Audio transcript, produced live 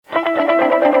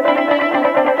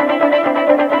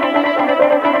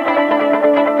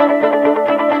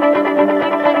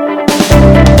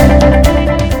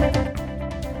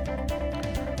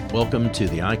Welcome to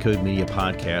the iCode Media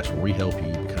Podcast, where we help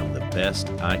you become the best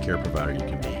eye care provider you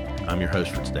can be. I'm your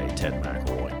host for today, Ted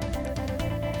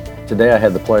McElroy. Today I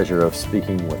had the pleasure of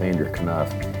speaking with Andrea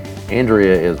Knouff.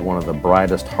 Andrea is one of the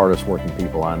brightest, hardest working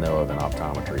people I know of in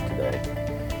optometry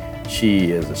today.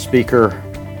 She is a speaker,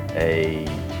 a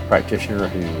practitioner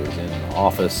who is in the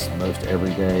office most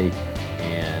every day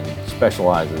and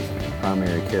specializes in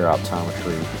primary care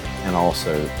optometry and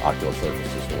also ocular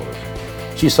surface disorders.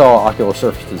 She saw ocular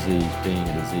surface disease being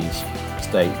a disease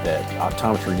state that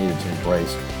optometry needed to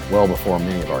embrace well before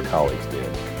many of our colleagues did.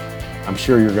 I'm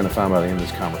sure you're going to find by the end of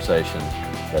this conversation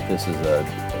that this is a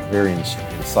very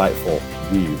insightful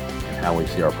view in how we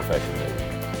see our profession moving.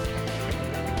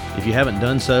 If you haven't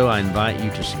done so, I invite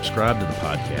you to subscribe to the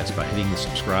podcast by hitting the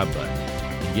subscribe button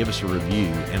and give us a review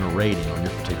and a rating on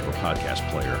your particular podcast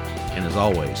player. And as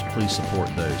always, please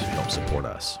support those who help support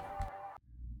us.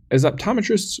 As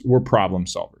optometrists, we're problem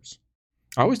solvers.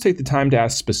 I always take the time to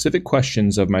ask specific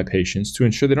questions of my patients to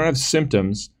ensure they don't have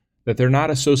symptoms that they're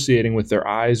not associating with their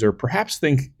eyes or perhaps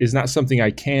think is not something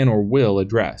I can or will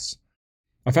address.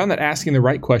 I found that asking the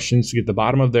right questions to get the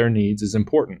bottom of their needs is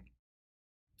important.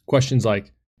 Questions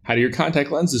like, how do your contact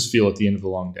lenses feel at the end of a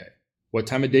long day? What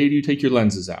time of day do you take your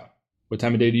lenses out? What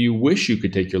time of day do you wish you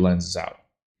could take your lenses out?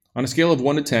 On a scale of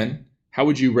 1 to 10, how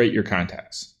would you rate your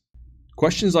contacts?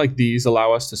 Questions like these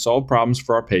allow us to solve problems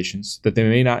for our patients that they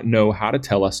may not know how to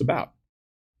tell us about,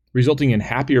 resulting in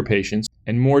happier patients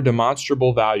and more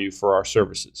demonstrable value for our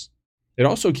services. It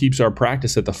also keeps our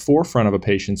practice at the forefront of a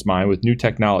patient's mind with new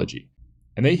technology,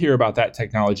 and they hear about that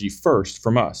technology first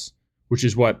from us, which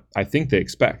is what I think they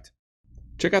expect.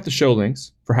 Check out the show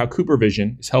links for how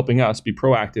CooperVision is helping us be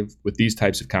proactive with these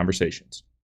types of conversations.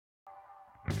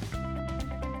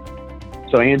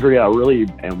 So Andrea, I really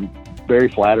am very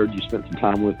flattered you spent some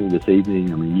time with me this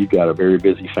evening. I mean, you've got a very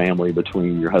busy family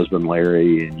between your husband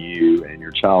Larry and you and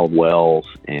your child Wells,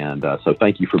 and so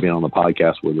thank you for being on the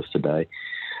podcast with us today.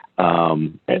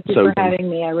 Thank you for having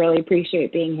me. I really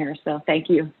appreciate being here, so thank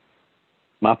you.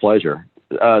 My pleasure.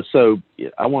 So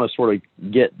I want to sort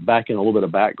of get back in a little bit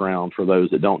of background for those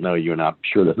that don't know you, and I'm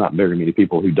sure there's not very many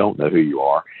people who don't know who you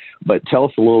are, but tell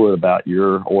us a little bit about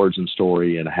your origin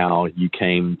story and how you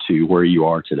came to where you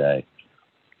are today.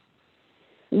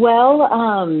 Well,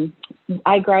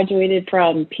 I graduated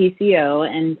from PCO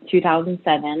in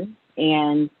 2007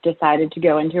 and decided to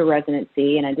go into a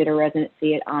residency, and I did a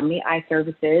residency at Omni Eye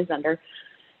Services under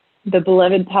the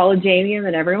beloved Paula Jamian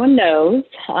that everyone knows.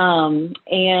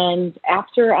 And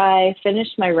after I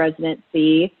finished my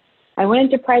residency, I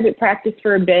went into private practice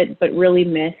for a bit, but really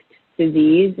missed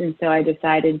disease, and so I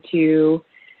decided to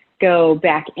go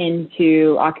back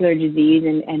into ocular disease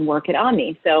and work at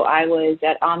Omni. So I was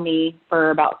at Omni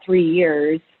for about 3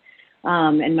 years,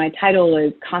 and my title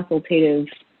is consultative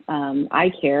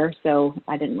eye care. So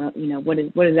I didn't really,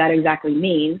 what does that exactly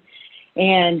mean?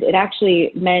 And it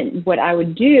actually meant what I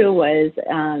would do was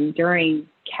during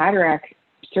cataract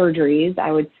surgeries,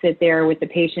 I would sit there with the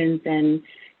patients and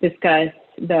discuss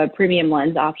the premium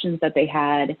lens options that they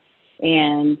had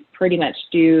and pretty much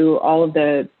do all of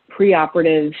the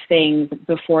preoperative things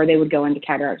before they would go into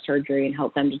cataract surgery and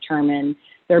help them determine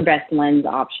their best lens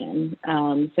option.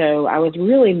 So I was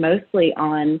really mostly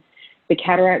on the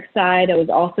cataract side. I was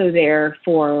also there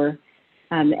for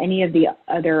any of the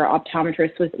other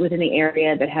optometrists within the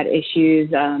area that had issues,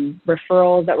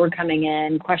 referrals that were coming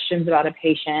in, questions about a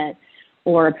patient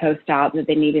or a post-op that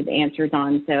they needed answers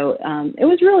on. So it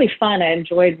was really fun. I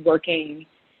enjoyed working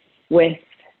with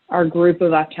our group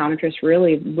of optometrists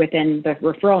really within the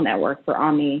referral network for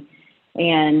Omni.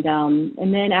 And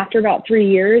then after about 3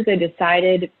 years, I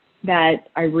decided that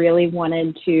I really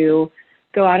wanted to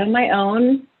go out on my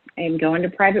own and go into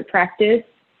private practice.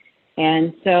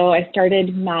 And so I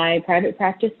started my private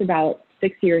practice about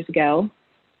 6 years ago.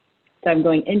 So I'm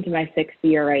going into my 6th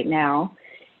year right now.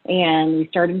 And we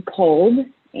started cold,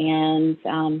 and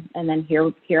then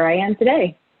here I am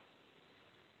today.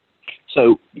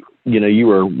 So, you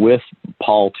were with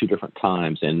Paul 2 different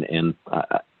times, and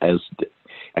as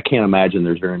I can't imagine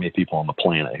there's very many people on the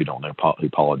planet who don't know who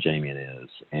Paula Jamian is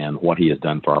and what he has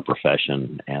done for our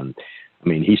profession. And I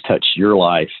mean, he's touched your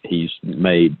life. He's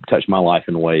touched my life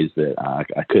in ways that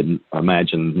I couldn't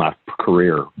imagine my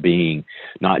career being,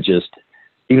 not just,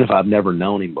 even if I've never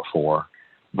known him before,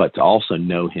 but to also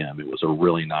know him. It was a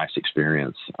really nice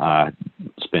experience. I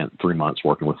spent 3 months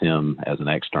working with him as an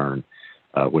extern,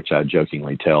 which I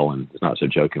jokingly tell, and not so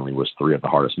jokingly, was 3 of the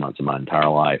hardest months of my entire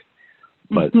life.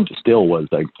 But still was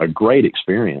a great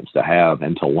experience to have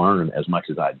and to learn as much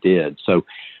as I did. So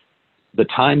the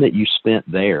time that you spent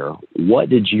there, what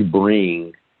did you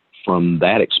bring from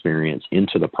that experience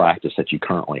into the practice that you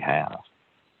currently have?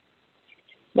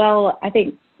 Well, I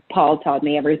think Paul taught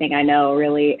me everything I know,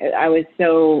 really. I was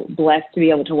so blessed to be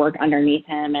able to work underneath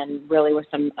him and really with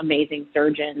some amazing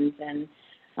surgeons. And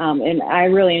I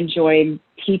really enjoyed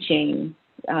teaching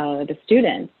the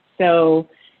students. So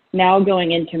now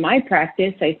going into my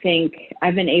practice, I think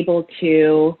I've been able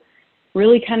to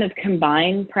really kind of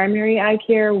combine primary eye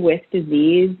care with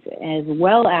disease, as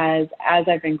well as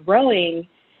I've been growing,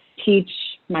 teach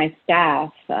my staff.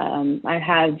 I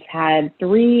have had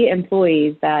 3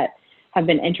 employees that have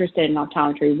been interested in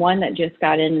optometry. One that just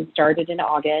got in and started in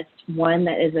August, one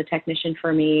that is a technician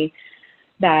for me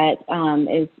that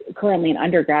is currently an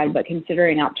undergrad but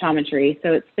considering optometry.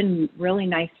 So it's been really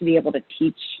nice to be able to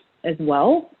teach as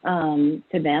well to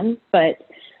them. But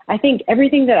I think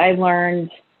everything that I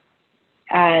learned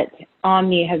at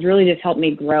Omni has really just helped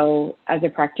me grow as a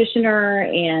practitioner,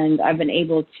 and I've been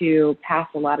able to pass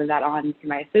a lot of that on to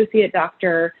my associate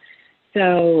doctor.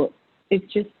 So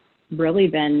it's just really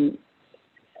been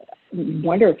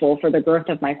wonderful for the growth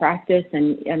of my practice.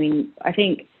 And I mean, I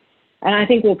think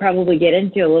we'll probably get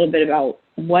into a little bit about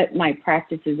what my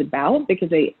practice is about, because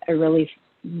I really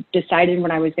decided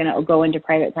when I was going to go into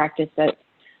private practice that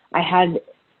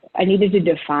I needed to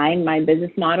define my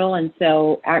business model. And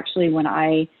so actually when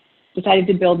I decided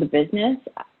to build the business,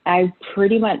 I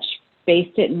pretty much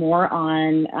based it more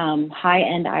on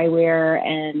high-end eyewear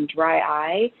and dry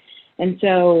eye. And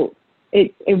so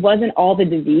it wasn't all the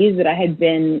disease that I had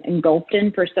been engulfed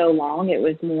in for so long. It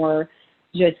was more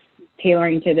just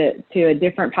tailoring to a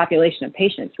different population of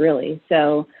patients, really.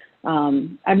 So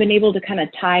I've been able to kind of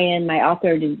tie in my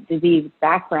ocular disease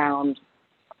background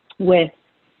with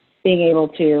being able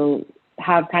to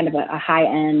have kind of a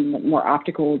high-end, more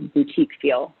optical boutique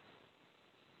feel.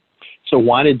 So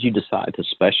why did you decide to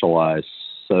specialize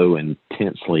so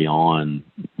intensely on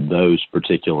those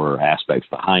particular aspects,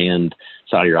 the high-end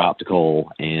side of your optical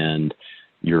and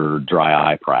your dry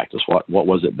eye practice? What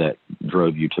was it that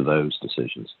drove you to those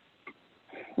decisions?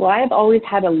 Well, I've always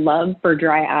had a love for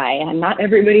dry eye, and not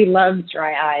everybody loves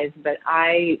dry eyes, but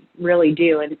I really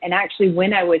do. And actually,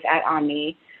 when I was at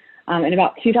Omni, in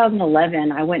about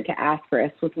 2011, I went to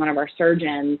Ascaris with one of our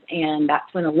surgeons, and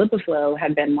that's when the LipiFlow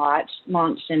had been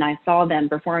launched, and I saw them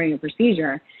performing a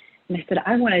procedure, and I said,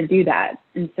 I want to do that.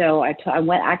 And so I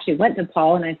went to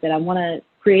Paul, and I said, I want to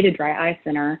create a dry eye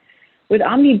center. With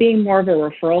Omni being more of a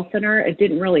referral center, it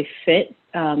didn't really fit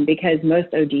because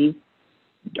most ODs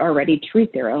already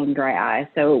treat their own dry eye,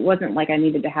 so it wasn't like I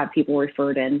needed to have people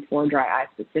referred in for dry eye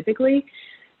specifically.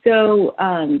 So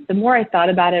the more I thought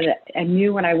about it, I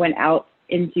knew when I went out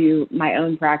into my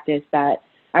own practice that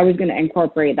I was going to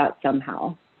incorporate that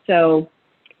somehow. So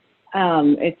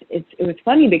it was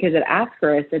funny because at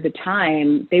Ascaris at the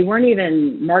time, they weren't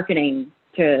even marketing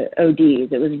to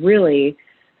ODs. It was really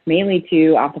mainly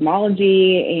to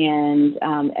ophthalmology, and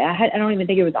I don't even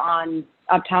think it was on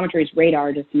optometry's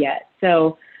radar just yet.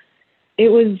 So it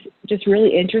was just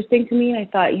really interesting to me. And I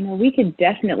thought, we could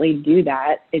definitely do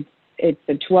that. It's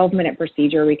a 12-minute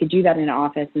procedure. We could do that in an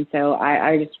office. And so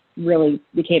I just really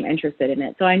became interested in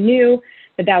it. So I knew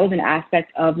that was an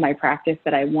aspect of my practice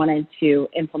that I wanted to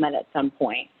implement at some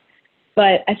point.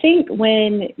 But I think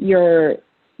when you're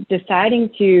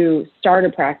deciding to start a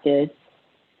practice,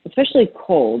 especially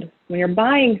cold, when you're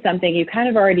buying something, you kind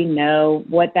of already know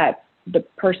what the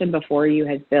person before you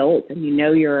has built, and you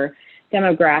know your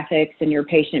demographics and your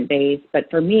patient base. But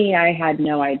for me, I had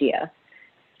no idea.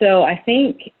 So I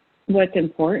think what's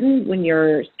important when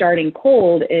you're starting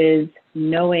cold is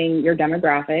knowing your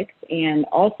demographics and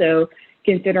also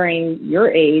considering your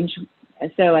age.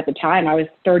 So at the time, I was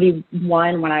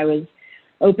 31 when I was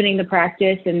opening the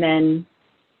practice, and then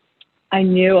I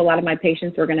knew a lot of my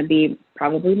patients were going to be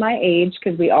probably my age,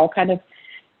 because we all kind of,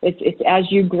 it's as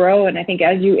you grow, and I think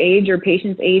as you age, your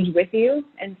patients age with you.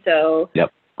 And so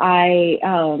yep. I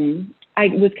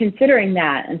was considering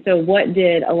that. And so what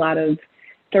did a lot of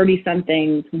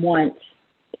 30-somethings want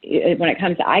when it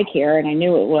comes to eye care? And I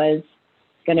knew it was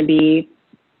going to be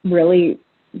really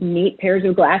neat pairs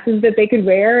of glasses that they could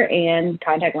wear and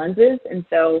contact lenses. And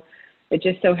so it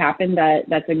just so happened that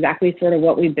that's exactly sort of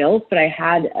what we built. But I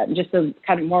had just a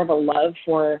kind of more of a love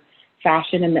for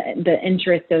fashion and the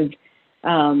interest of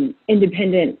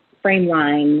independent frame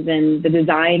lines and the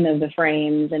design of the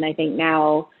frames. And I think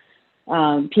now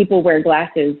people wear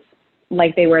glasses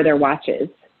like they wear their watches.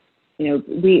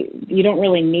 You don't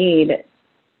really need,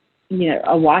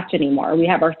 a watch anymore. We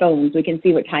have our phones. We can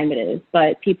see what time it is.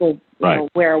 But people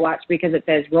wear a watch because it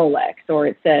says Rolex or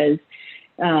it says,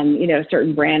 a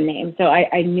certain brand name. So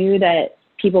I knew that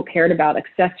people cared about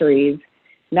accessories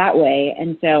that way.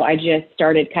 And so I just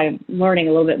started kind of learning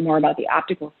a little bit more about the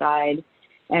optical side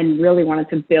and really wanted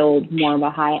to build more of a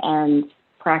high-end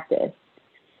practice.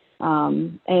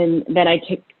 And then I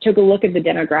took a look at the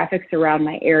demographics around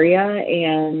my area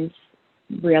and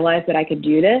realized that I could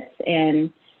do this.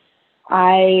 And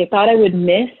I thought I would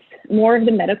miss more of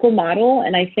the medical model.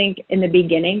 And I think in the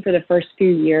beginning, for the first few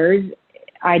years,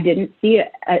 I didn't see,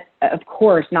 of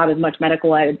course, not as much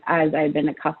medical as I've been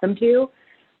accustomed to.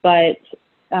 But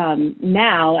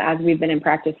now, as we've been in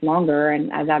practice longer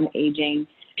and as I'm aging,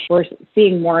 we're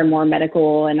seeing more and more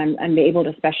medical, and I'm able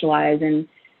to specialize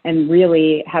and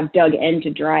really have dug into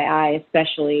dry eye,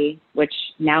 especially, which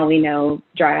now we know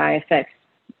dry eye affects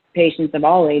patients of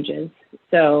all ages.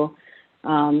 So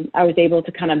I was able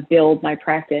to kind of build my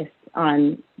practice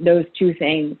on those two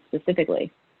things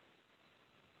specifically.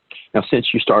 Now,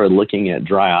 since you started looking at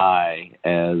dry eye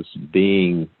as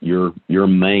being your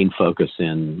main focus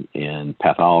in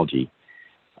pathology,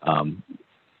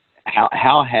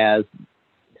 how has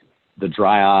the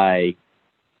dry eye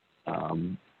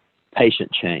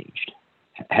patient changed?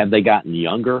 Have they gotten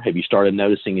younger? Have you started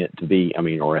noticing it to be,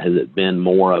 or has it been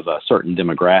more of a certain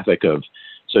demographic of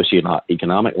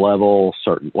socioeconomic level?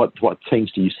 What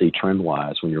things do you see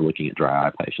trend-wise when you're looking at dry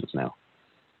eye patients now?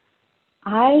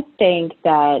 I think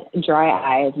that dry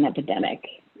eye is an epidemic.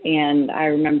 And I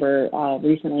remember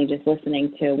recently just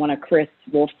listening to one of Chris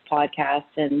Wolf's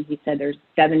podcasts, and he said there's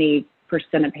 70%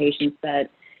 of patients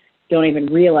that don't even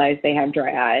realize they have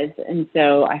dry eyes. And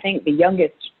so I think the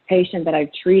youngest patient that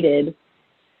I've treated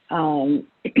with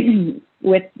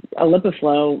a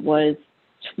LipiFlow was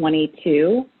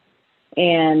 22.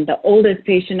 And the oldest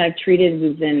patient I've treated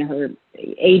was in her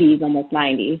 80s, almost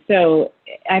 90. So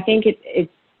I think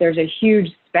there's a huge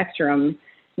spectrum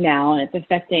now, and it's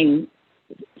affecting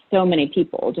so many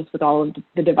people just with all of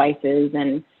the devices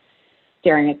and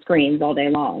staring at screens all day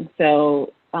long.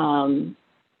 So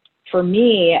for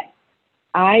me,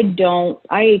 I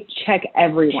check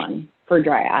everyone for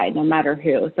dry eye, no matter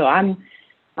who. So I'm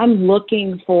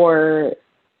looking for,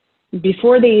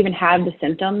 before they even have the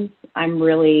symptoms, I'm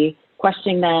really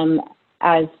questioning them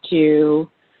as to,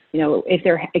 if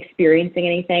they're experiencing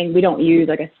anything. We don't use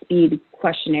like a speed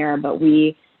questionnaire, but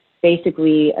we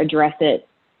basically address it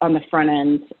on the front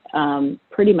end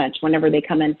pretty much whenever they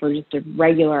come in for just a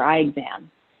regular eye exam.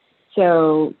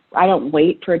 So I don't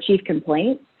wait for a chief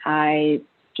complaint. I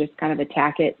just kind of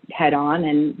attack it head on,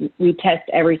 and we test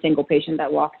every single patient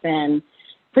that walks in,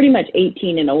 pretty much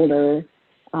 18 and older.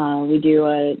 We do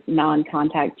a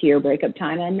non-contact tear breakup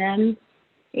time on them.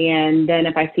 And then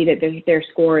if I see that their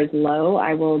score is low,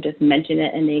 I will just mention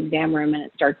it in the exam room, and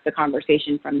it starts the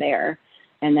conversation from there.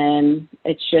 And then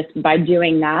it's just by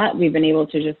doing that, we've been able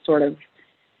to just sort of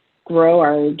grow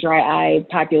our dry eye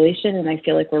population. And I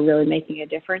feel like we're really making a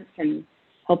difference and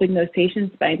helping those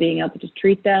patients by being able to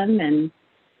treat them. And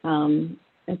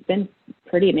it's been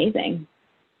pretty amazing.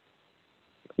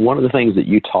 One of the things that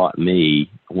you taught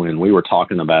me when we were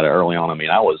talking about it early on,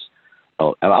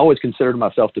 I always considered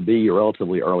myself to be a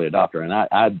relatively early adopter, and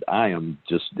I am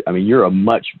just, you're a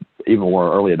much even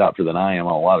more early adopter than I am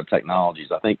on a lot of technologies.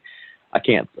 I think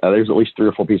there's at least 3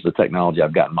 or 4 pieces of technology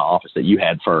I've got in my office that you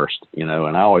had first, and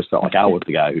I always felt like I was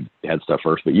the guy who had stuff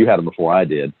first, but you had them before I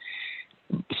did.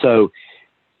 So,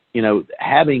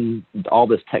 having all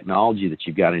this technology that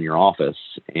you've got in your office,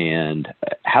 and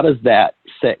how does that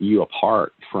set you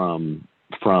apart from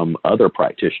other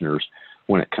practitioners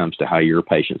when it comes to how your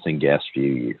patients and guests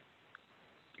view you?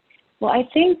 Well, I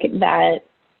think that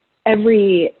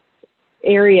every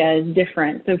area is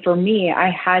different. So for me, I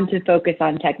had to focus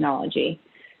on technology.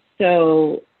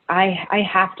 So I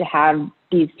have to have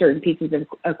these certain pieces of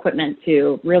equipment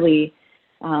to really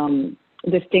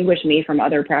distinguish me from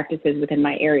other practices within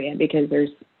my area, because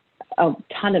there's a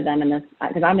ton of them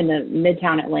because I'm in the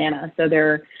Midtown Atlanta. So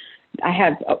I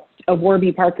have a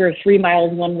Warby Parker 3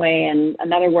 miles one way and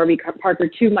another Warby Parker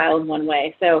 2 miles one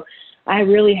way. So I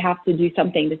really have to do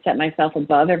something to set myself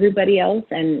above everybody else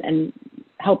and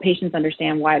help patients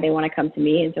understand why they want to come to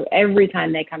me. And so every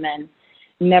time they come in,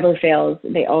 never fails,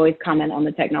 they always comment on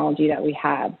the technology that we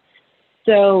have.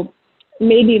 So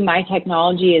maybe my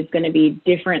technology is going to be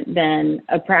different than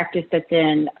a practice that's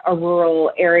in a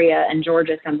rural area in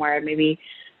Georgia somewhere. Maybe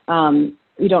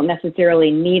you don't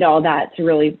necessarily need all that to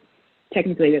really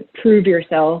technically to prove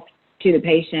yourself to the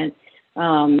patient.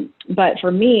 But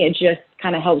for me, it just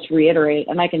kind of helps reiterate.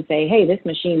 And I can say, hey, this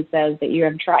machine says that you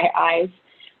have dry eyes,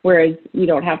 whereas you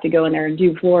don't have to go in there and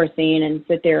do fluorescein and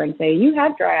sit there and say, you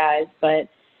have dry eyes. But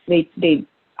they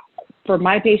for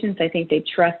my patients, I think they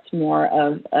trust more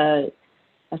of a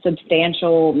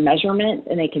substantial measurement,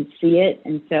 and they can see it.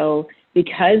 And so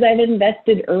because I've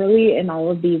invested early in all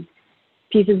of these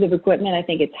pieces of equipment, I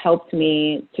think it's helped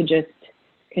me to just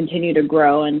continue to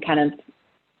grow and kind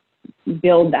of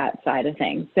build that side of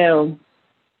things. So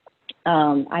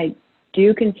I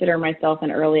do consider myself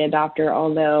an early adopter,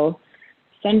 although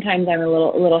sometimes I'm a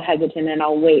little hesitant, and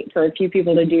I'll wait for a few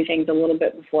people to do things a little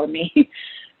bit before me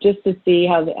just to see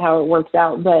how it works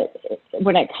out. But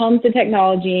when it comes to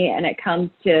technology and it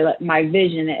comes to my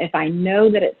vision, if I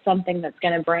know that it's something that's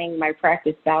going to bring my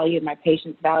practice value, my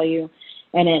patient's value,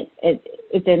 and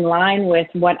it's in line with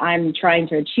what I'm trying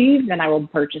to achieve, then I will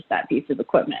purchase that piece of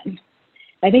equipment.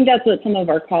 I think that's what some of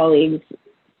our colleagues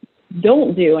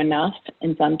don't do enough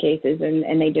in some cases,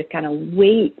 and they just kind of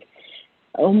wait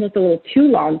almost a little too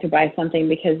long to buy something,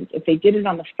 because if they did it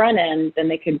on the front end, then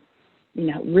they could,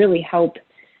 really help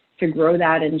to grow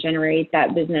that and generate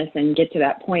that business and get to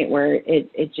that point where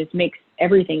it just makes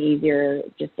everything easier,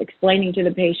 just explaining to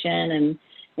the patient.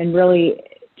 And really,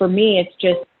 for me, it's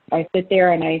just, I sit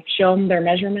there and I show them their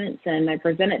measurements and I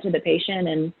present it to the patient,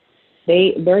 and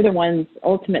they're the ones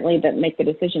ultimately that make the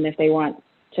decision if they want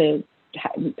to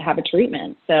have a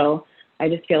treatment. So I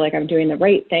just feel like I'm doing the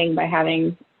right thing by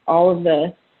having all of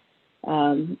the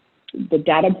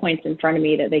data points in front of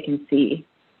me that they can see.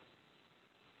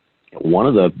 One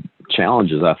of the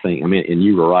challenges, I think, and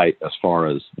you were right as far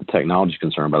as technology is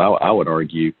concerned, but I would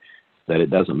argue that it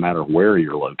doesn't matter where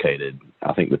you're located.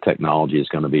 I think the technology is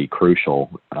going to be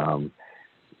crucial.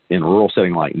 In a rural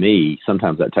setting like me,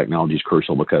 sometimes that technology is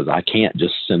crucial because I can't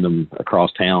just send them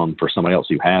across town for somebody else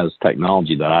who has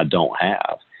technology that I don't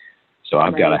have. So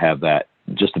I've got to have that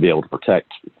just to be able to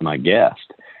protect my guest.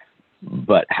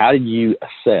 But how do you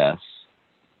assess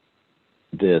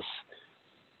this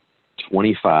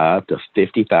 $25,000 to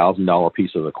 $50,000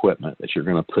 piece of equipment that you're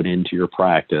going to put into your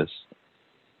practice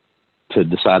to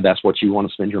decide that's what you want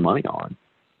to spend your money on?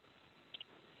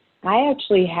 I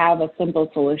actually have a simple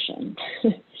solution.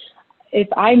 If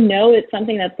I know it's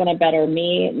something that's going to better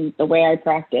me and the way I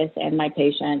practice and my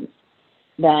patients,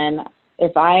 then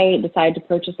if I decide to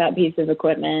purchase that piece of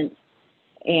equipment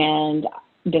and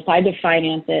decide to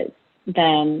finance it,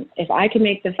 then if I can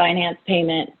make the finance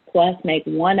payment plus make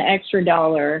one extra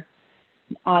dollar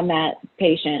on that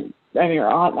patient, or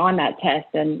on that test,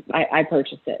 then I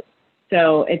purchase it.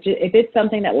 So if it's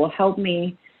something that will help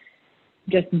me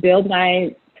just build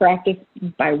my practice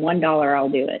by $1, I'll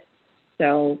do it.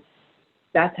 So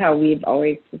that's how we've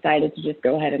always decided to just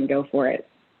go ahead and go for it.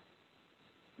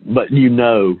 But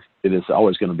it is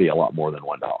always going to be a lot more than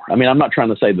 $1. I'm not trying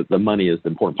to say that the money is the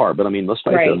important part, but let's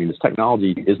face it, this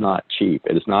technology is not cheap.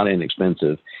 It is not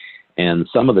inexpensive. And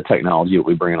some of the technology that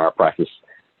we bring in our practice,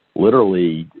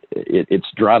 literally, it's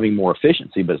driving more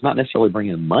efficiency, but it's not necessarily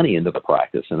bringing money into the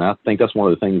practice. And I think that's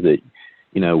one of the things that,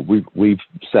 we've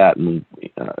sat and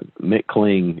Mick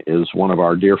Kling is one of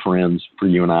our dear friends for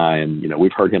you and I, and,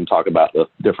 we've heard him talk about the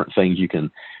different things you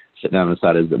can sit down and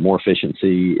decide, is it more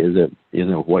efficiency? Is it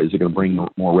going to bring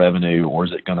more revenue, or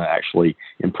is it going to actually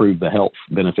improve the health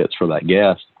benefits for that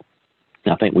guest?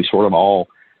 And I think we sort of all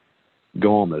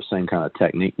go on those same kind of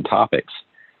technique and topics.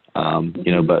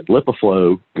 But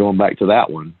LipiFlow, going back to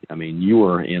that one, you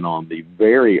were in on the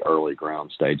very early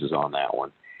ground stages on that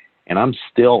one. And I'm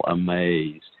still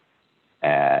amazed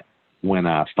at when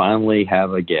I finally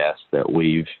have a guest that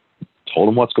we've told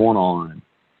them what's going on,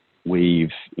 we've,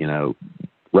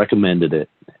 recommended it,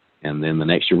 and then the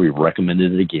next year we've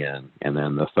recommended it again, and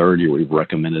then the third year we've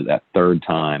recommended it that third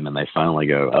time, and they finally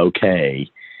go, okay,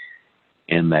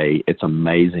 and it's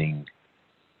amazing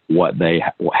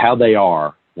how they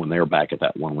are when they're back at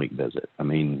that 1 week visit.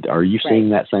 Are you seeing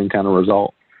that same kind of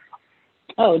result?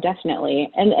 Oh,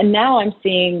 definitely. And now I'm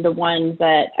seeing the ones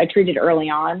that I treated early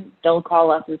on. They'll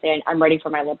call us and say, I'm ready for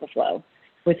my LipiFlow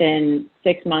within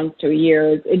 6 months to a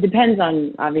year. It depends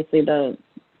on, obviously, the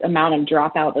amount of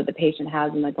dropout that the patient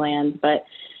has in the glands. But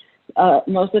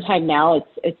most of the time now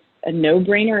it's a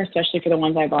no-brainer, especially for the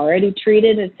ones I've already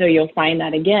treated. And so you'll find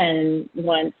that, again,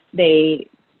 once they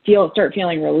start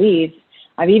feeling relief.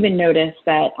 I've even noticed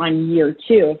that on year 2,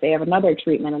 if they have another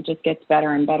treatment, it just gets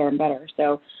better and better and better.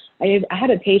 So I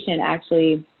had a patient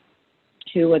actually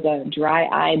who was a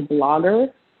dry-eyed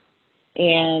blogger,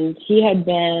 and he had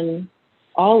been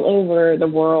all over the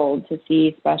world to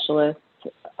see specialists.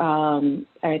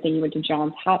 I think he went to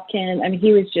Johns Hopkins.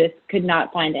 He was just could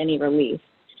not find any relief.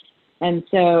 And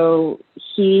so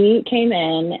he came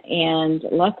in and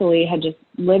luckily had just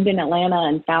lived in Atlanta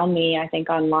and found me, I think,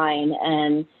 online.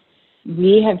 And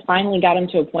we have finally got him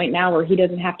to a point now where he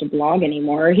doesn't have to blog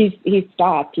anymore. He's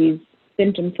stopped. He's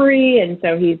symptom free, and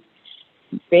so he's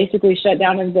basically shut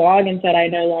down his blog and said, I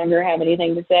no longer have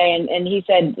anything to say. And he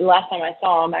said, last time I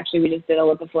saw him, actually, we just did a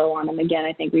LipiFlow on him again.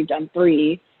 I think we've done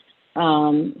 3.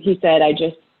 He said,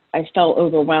 I felt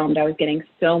overwhelmed. I was getting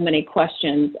so many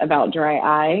questions about dry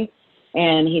eye.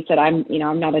 And he said, I'm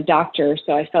not a doctor,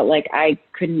 so I felt like I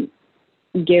couldn't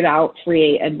give out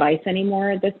free advice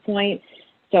anymore at this point.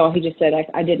 So he just said,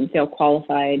 I didn't feel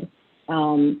qualified.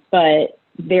 But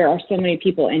there are so many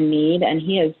people in need, and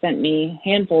he has sent me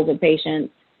handfuls of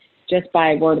patients just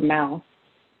by word of mouth.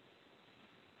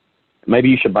 Maybe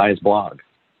you should buy his blog.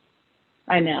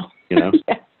 I know. You know?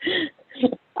 Yeah.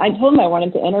 I told him I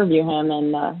wanted to interview him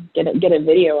and get a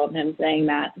video of him saying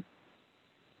that.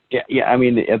 Yeah. I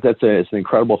mean, it's an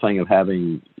incredible thing of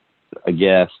having a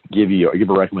guest give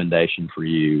a recommendation for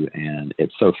you, and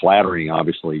it's so flattering,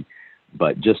 obviously.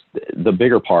 But just the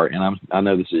bigger part, and I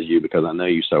know this is you because I know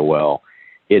you so well.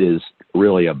 It is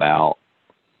really about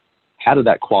how did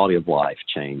that quality of life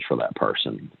change for that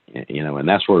person, and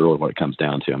that's really what it comes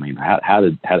down to. I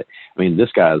mean,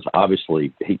 this guy's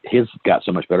obviously he's got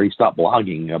so much better. He stopped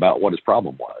blogging about what his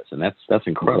problem was, and that's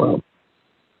incredible.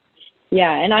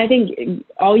 Yeah, and I think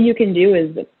all you can do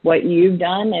is what you've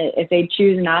done. If they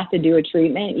choose not to do a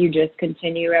treatment, you just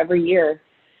continue every year.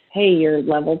 Hey, your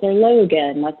levels are low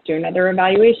again. Let's do another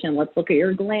evaluation. Let's look at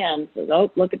your glands. Oh,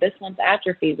 look at this one's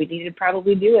atrophy. We need to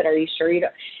probably do it. Are you sure you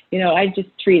don't? I just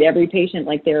treat every patient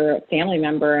like they're a family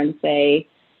member and say,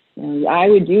 I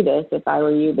would do this if I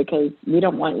were you, because we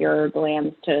don't want your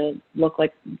glands to look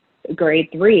like grade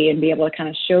 3, and be able to kind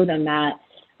of show them that.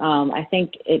 I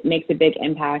think it makes a big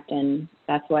impact, and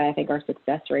that's why I think our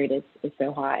success rate is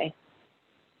so high.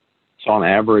 So on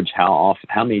average, how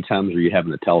many times are you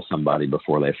having to tell somebody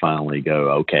before they finally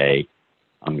go, okay,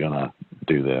 I'm going to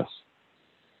do this?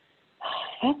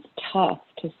 That's tough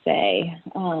to say.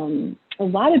 A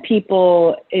lot of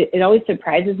people, it always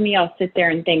surprises me. I'll sit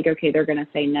there and think, okay, they're going to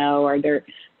say no, or they're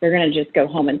going to just go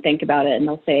home and think about it, and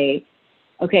they'll say,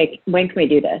 okay, when can we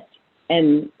do this?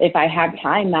 And if I have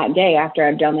time that day after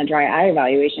I've done the dry eye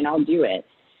evaluation, I'll do it.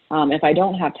 If I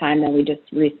don't have time, then we just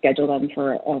reschedule them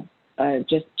for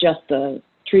just the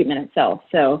treatment itself.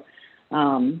 So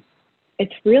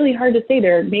it's really hard to say.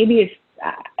 There maybe if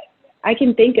I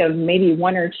can think of maybe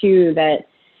 1 or 2 that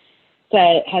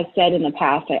has said in the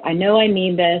past, I know I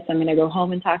need this. I'm going to go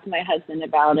home and talk to my husband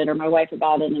about it or my wife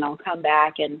about it, and I'll come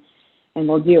back and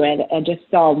we'll do it. I just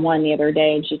saw one the other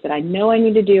day, and she said, I know I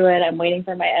need to do it. I'm waiting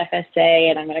for my FSA,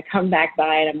 and I'm going to come back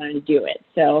by it. I'm going to do it.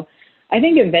 So I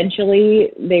think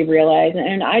eventually they realize,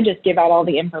 and I just give out all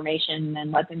the information and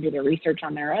let them do their research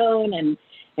on their own. And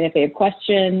if they have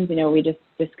questions, we just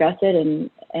discuss it,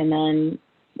 and then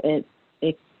I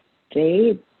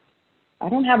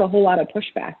don't have a whole lot of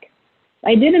pushback.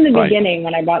 I did in the beginning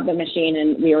when I bought the machine,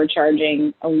 and we were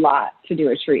charging a lot to do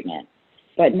a treatment.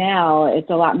 But now it's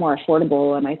a lot more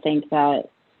affordable, and I think that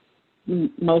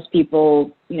most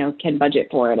people, can budget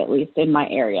for it, at least in my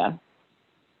area.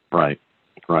 Right.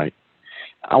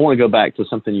 I want to go back to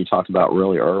something you talked about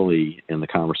really early in the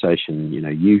conversation.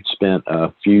 You spent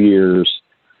a few years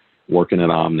working at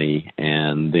Omni,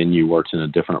 and then you worked in a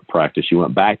different practice. You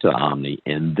went back to Omni,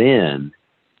 and then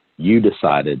you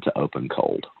decided to open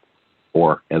cold.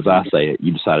 Or, as I say it,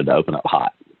 you decided to open up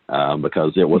hot,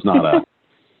 because it was not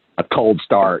a cold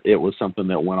start. It was something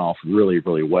that went off really,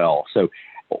 really well. So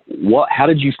how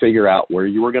did you figure out where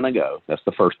you were going to go? That's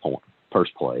the first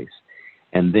place.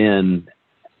 And then,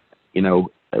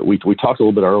 we talked a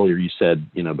little bit earlier. You said,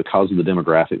 because of the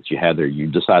demographics you had there,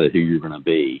 you decided who you were going to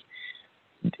be.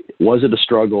 Was it a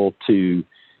struggle to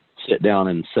sit down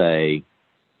and say,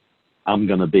 I'm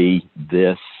going to be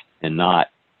this and not,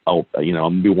 I'm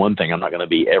going to be one thing, I'm not going to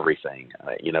be everything?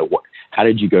 How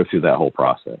did you go through that whole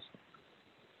process?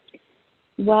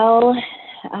 Well,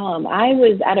 I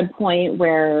was at a point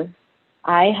where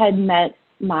I had met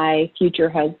my future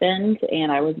husband,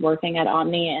 and I was working at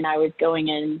Omni, and I was going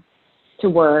in to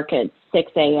work at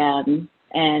 6 a.m.,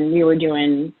 and we were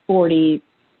doing 40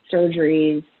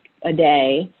 surgeries a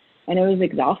day, and it was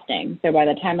exhausting. So by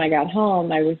the time I got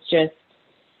home, I was just,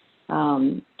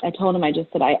 I told him, I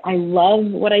just said, I love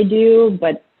what I do,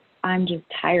 but I'm just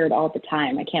tired all the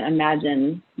time. I can't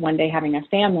imagine one day having a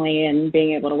family and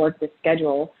being able to work this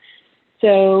schedule.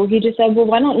 So he just said, well,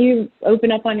 why don't you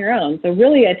open up on your own? So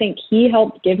really, I think he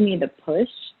helped give me the push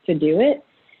to do it.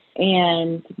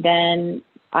 And then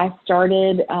I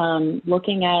started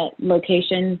looking at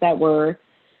locations that were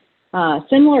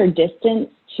similar distance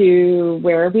to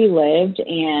where we lived.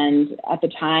 And at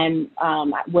the time,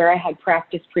 where I had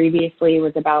practiced previously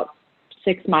was about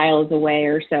 6 miles away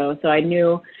or so. So I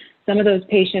knew some of those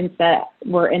patients that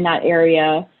were in that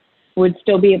area would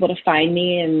still be able to find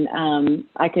me, and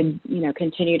I could,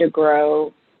 continue to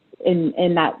grow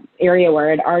in that area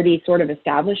where I'd already sort of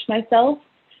established myself.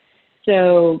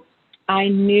 So I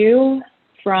knew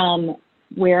from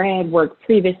where I had worked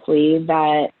previously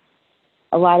that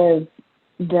a lot of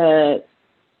the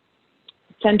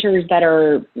centers that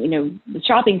are, the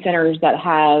shopping centers that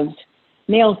have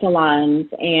nail salons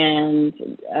and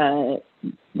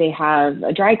they have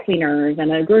a dry cleaners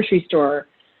and a grocery store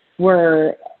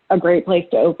were a great place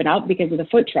to open up because of the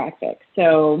foot traffic.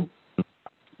 So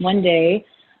one day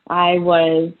I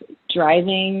was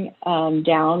driving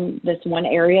down this one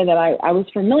area that I was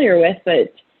familiar with,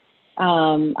 but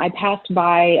I passed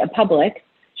by a Publix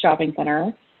shopping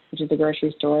center, which is a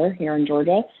grocery store here in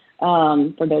Georgia,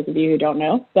 for those of you who don't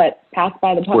know, but passed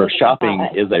by the Publix. Where shopping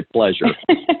is a pleasure.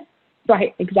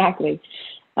 Right, exactly.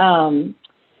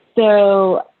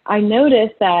 So I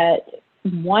noticed that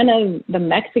one of the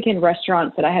Mexican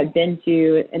restaurants that I had been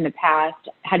to in the past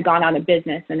had gone out of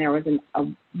business, and there was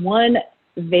one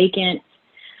vacant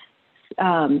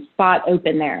spot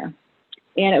open there.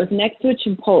 And it was next to a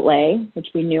Chipotle, which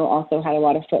we knew also had a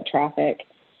lot of foot traffic.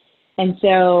 And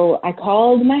so I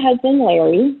called my husband,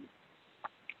 Larry,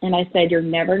 and I said, "You're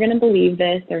never going to believe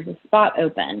this. There's a spot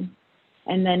open.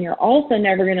 And then you're also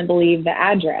never going to believe the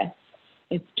address.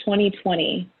 It's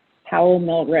 2020 Powell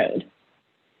Mill Road."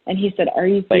 And he said, "Are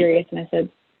you serious?" And I said,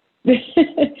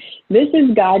 "This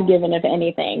is God-given, if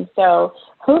anything. So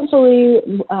hopefully,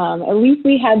 at least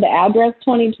we had the address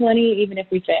 2020, even if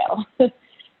we fail."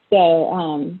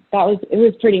 So it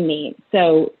was pretty neat.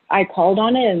 So I called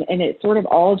on it, and it sort of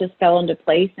all just fell into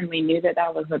place, and we knew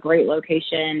that was a great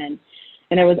location, and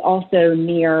it was also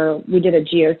near. We did a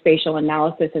geospatial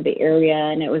analysis of the area,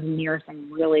 and it was near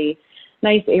some really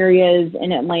nice areas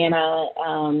in Atlanta.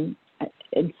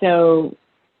 And so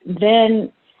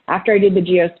then after I did the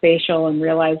geospatial and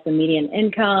realized the median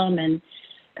income and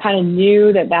kind of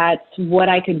knew that that's what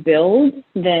I could build,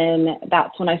 then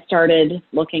that's when I started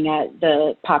looking at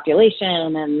the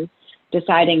population and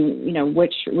deciding,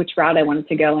 which route I wanted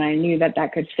to go. And I knew that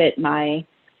could fit my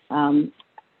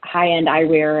high-end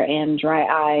eyewear and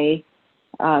dry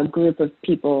eye group of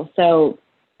people. So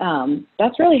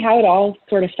that's really how it all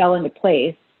sort of fell into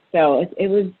place. So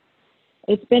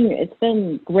it's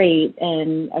been great,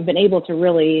 and I've been able to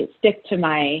really stick to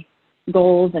my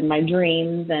goals and my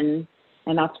dreams, and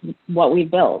that's what we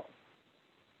built.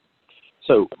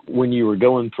 So when you were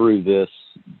going through this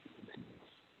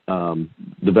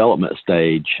development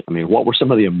stage, I mean, what were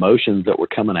some of the emotions that were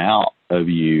coming out of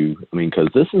you? I mean, because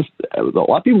a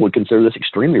lot of people would consider this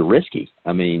extremely risky.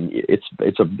 I mean,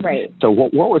 it's a right. So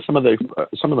what were some of the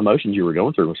emotions you were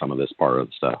going through with some of this part of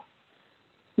the stuff?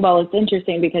 Well, it's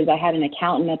interesting because I had an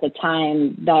accountant at the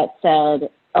time that said,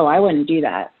 "Oh, I wouldn't do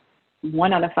that.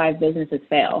 1 out of 5 businesses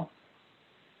fail."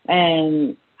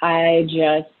 And I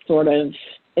just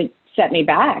it set me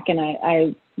back. And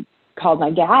I called my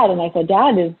dad and I said,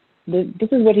 "Dad,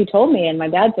 this is what he told me." And my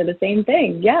dad said the same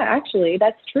thing. "Yeah, actually,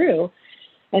 that's true."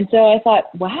 And so I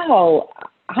thought, wow,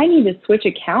 I need to switch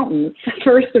accountants,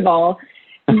 first of all.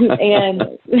 And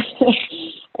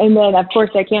then, of course,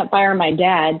 I can't fire my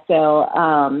dad. So,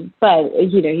 but,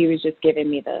 he was just giving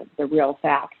me the real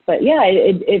facts. But, yeah,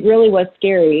 it really was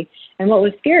scary. And what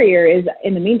was scarier is,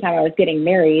 in the meantime, I was getting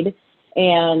married,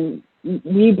 and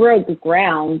we broke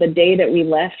ground the day that we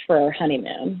left for our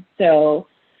honeymoon. So,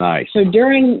 nice. So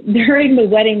during the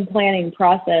wedding planning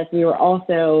process, we were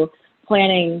also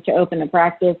planning to open the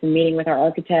practice and meeting with our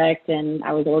architect, and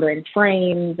I was ordering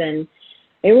frames, and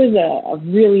it was a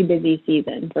really busy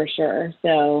season for sure.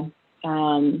 So,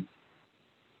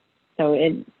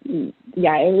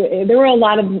 there were a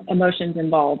lot of emotions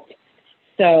involved.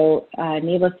 So,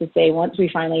 needless to say, once we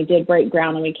finally did break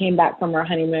ground and we came back from our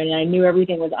honeymoon and I knew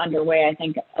everything was underway, I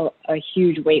think a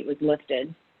huge weight was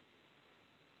lifted.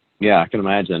 Yeah, I can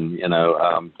imagine,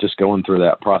 just going through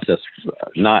that process,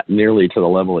 not nearly to the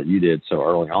level that you did so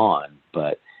early on,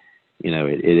 but,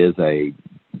 it is a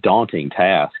daunting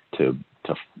task to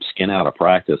skin out a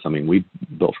practice. I mean, we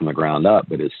built from the ground up,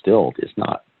 but it's not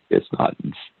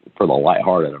for the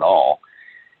lighthearted at all.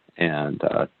 And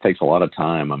it takes a lot of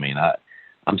time. I mean,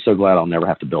 I'm so glad I'll never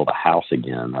have to build a house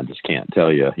again. I just can't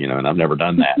tell you, and I've never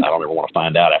done that. I don't ever want to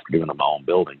find out after doing my own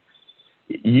building.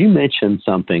 You mentioned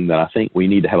something that I think we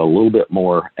need to have a little bit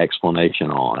more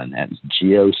explanation on, and that's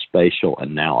geospatial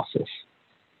analysis.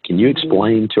 Can you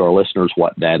explain to our listeners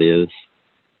what that is?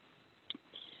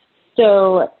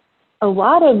 So a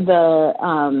lot of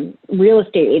the real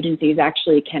estate agencies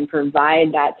actually can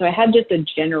provide that. So I had just a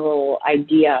general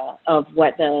idea of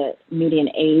what the median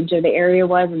age of the area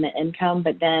was and the income,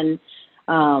 but then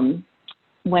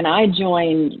when I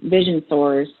joined Vision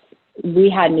Source, we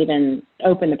hadn't even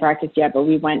opened the practice yet, but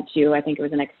we went to, I think it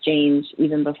was an exchange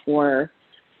even before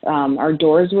our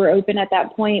doors were open at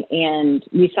that point, and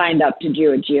we signed up to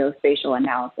do a geospatial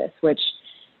analysis, which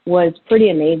was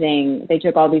pretty amazing. They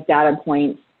took all these data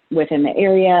points within the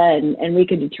area, and we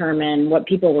could determine what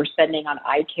people were spending on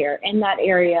eye care in that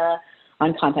area,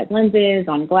 on contact lenses,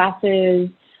 on glasses,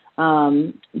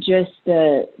 just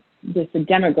the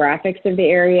demographics of the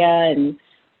area and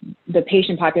the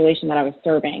patient population that I was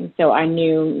serving. So I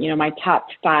knew, my top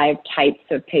 5 types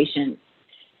of patients.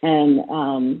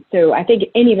 And so I think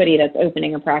anybody that's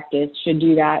opening a practice should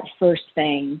do that first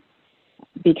thing,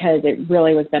 because it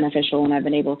really was beneficial, and I've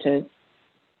been able to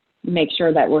make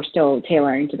sure that we're still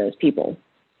tailoring to those people.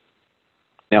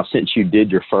 Now, since you did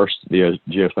your first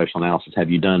geospatial analysis, have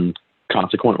you done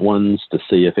consequent ones to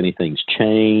see if anything's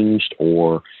changed,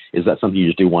 or is that something you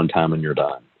just do one time and you're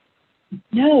done?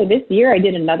 No, this year I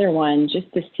did another one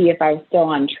just to see if I was still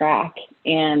on track,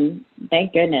 and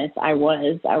thank goodness I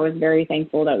was. I was very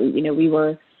thankful that we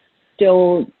were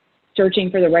still searching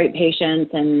for the right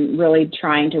patients and really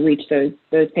trying to reach those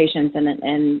patients,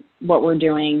 and what we're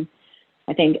doing,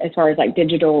 I think, as far as like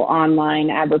digital online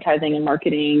advertising and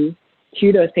marketing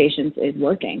to those patients is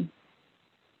working.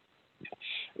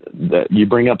 You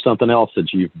bring up something else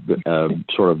that you've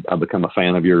I've become a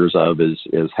fan of yours of is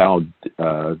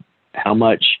how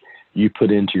much you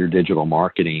put into your digital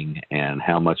marketing and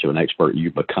how much of an expert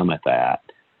you've become at that.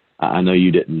 I know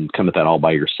you didn't come at that all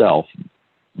by yourself,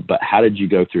 but how did you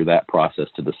go through that process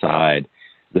to decide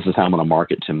this is how I'm going to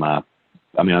market to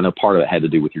I know part of it had to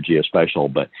do with your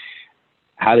geospatial, but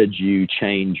how did you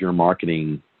change your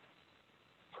marketing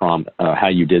from how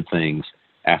you did things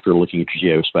after looking at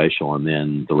your geospatial and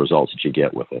then the results that you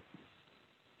get with it?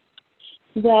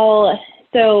 Well,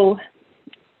 so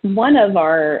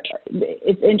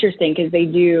it's interesting because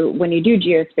when you do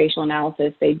geospatial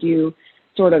analysis, they do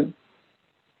sort of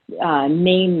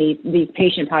name these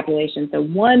patient populations. So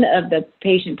one of the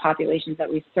patient populations that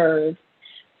we serve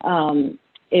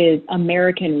is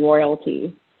American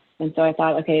royalty. And so I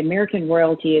thought, okay, American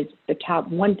royalty is the top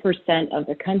 1% of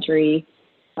the country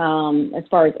as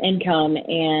far as income,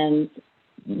 and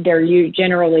they're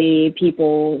generally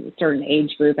people certain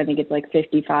age group. I think it's like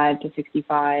 55 to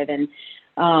 65, and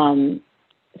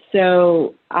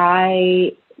so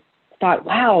I thought,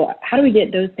 wow, how do we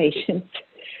get those patients?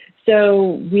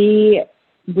 So we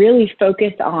really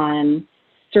focused on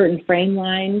certain frame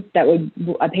lines that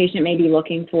a patient may be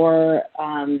looking for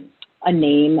a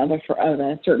name of a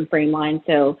certain frame line.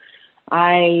 So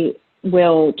I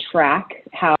will track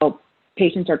how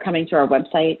patients are coming to our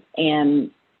website, and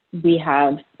we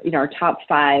have our top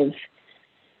 5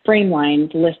 frame lines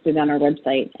listed on our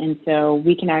website, and so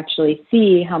we can actually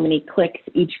see how many clicks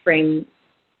each frame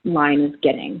line is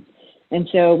getting. And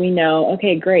so we know,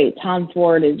 okay, great, Tom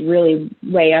Ford is really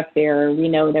way up there. We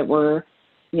know that we're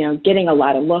getting a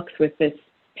lot of looks with this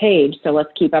page, so let's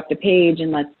keep up the page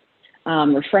and let's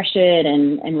refresh it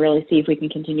and really see if we can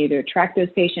continue to attract those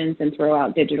patients and throw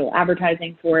out digital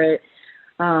advertising for it.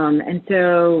 And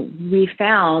so we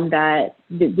found that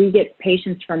we get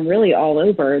patients from really all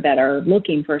over that are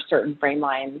looking for a certain frame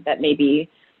line that maybe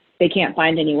they can't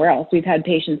find anywhere else. We've had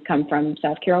patients come from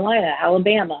South Carolina,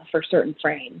 Alabama for certain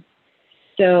frames.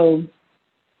 So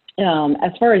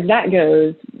as far as that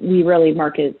goes, we really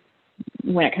market,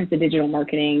 when it comes to digital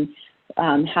marketing,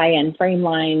 high-end frame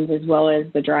lines as well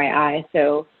as the dry eye.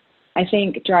 So I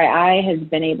think dry eye has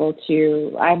been able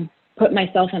to, I've put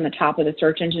myself on the top of the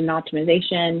search engine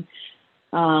optimization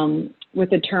with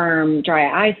the term dry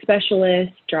eye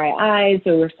specialist, dry eyes.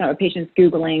 So if some patients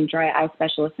Googling dry eye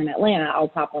specialist in Atlanta, I'll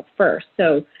pop up first.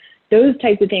 So those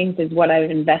types of things is what I've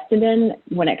invested in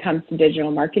when it comes to digital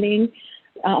marketing.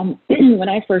 When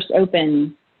I first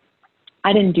opened,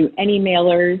 I didn't do any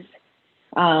mailers.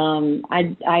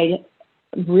 I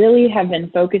really have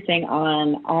been focusing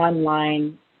on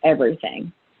online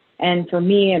everything. And for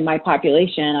me and my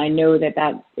population, I know that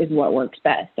is what works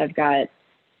best. I've got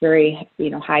very,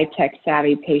 high-tech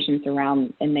savvy patients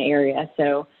around in the area.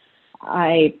 So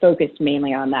I focused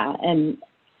mainly on that. And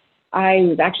I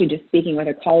was actually just speaking with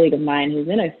a colleague of mine who's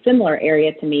in a similar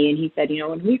area to me. And he said,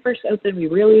 when we first opened, we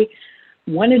really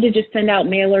wanted to just send out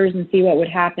mailers and see what would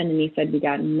happen. And he said, we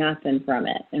got nothing from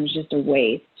it. It was just a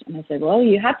waste. And I said, well,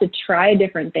 you have to try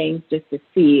different things just to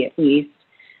see at least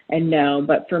and know.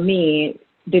 But for me,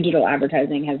 digital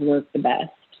advertising has worked the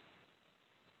best.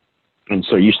 And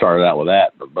so you started out with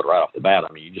that, but right off the bat,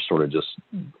 you just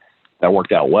that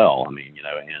worked out well.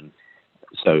 And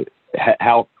so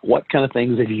what kind of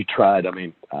things have you tried? I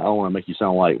mean, I don't want to make you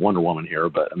sound like Wonder Woman here,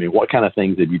 but I mean, what kind of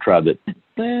things have you tried that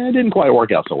didn't quite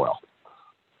work out so well?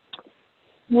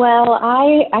 Well,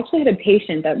 I actually had a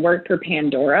patient that worked for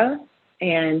Pandora,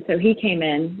 and so he came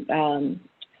in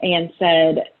and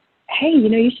said, hey,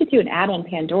 you should do an ad on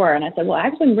Pandora. And I said, well,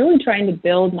 actually, I'm really trying to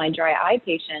build my dry eye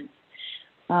patients.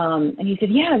 And he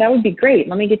said, yeah, that would be great.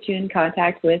 Let me get you in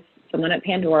contact with someone at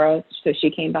Pandora. So she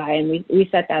came by, and we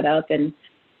set that up, and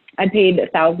I paid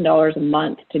 $1,000 a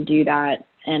month to do that,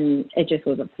 and it just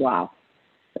was a flop.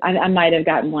 I might have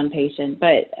gotten one patient,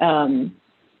 but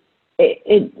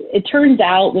it turns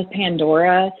out with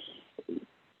Pandora,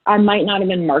 I might not have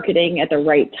been marketing at the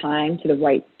right time to the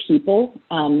right people.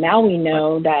 Now we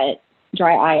know that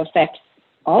dry eye affects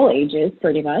all ages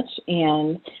pretty much,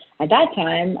 and at that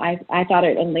time, I thought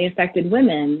it only affected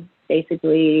women,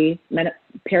 basically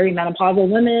perimenopausal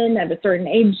women of a certain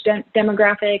age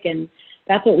demographic, and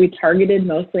that's what we targeted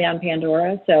mostly on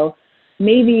Pandora. So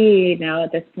maybe now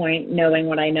at this point, knowing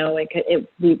what I know,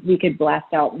 we could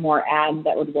blast out more ads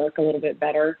that would work a little bit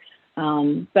better.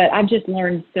 But I've just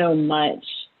learned so much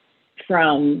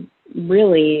from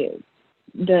really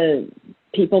the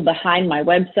people behind my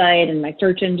website and my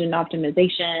search engine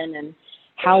optimization, and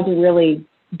how to really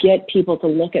get people to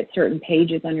look at certain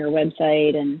pages on your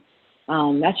website. And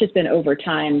that's just been over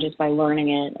time, just by learning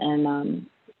it. And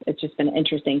it's just been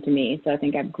interesting to me. So I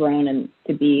think I've grown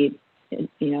to be,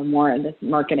 more of this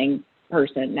marketing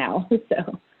person now.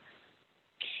 So.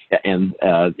 And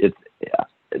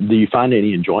do you find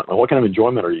any enjoyment? What kind of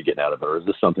enjoyment are you getting out of it? Or is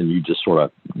this something you just sort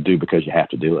of do because you have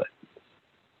to do it?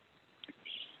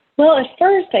 Well, at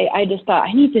first I just thought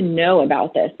I need to know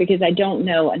about this because I don't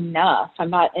know enough. I'm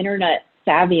not internet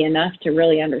savvy enough to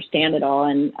really understand it all.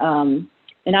 And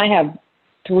I have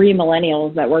 3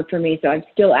 millennials that work for me, so I'm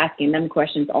still asking them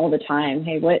questions all the time.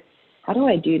 Hey, how do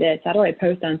I do this? How do I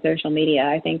post on social media?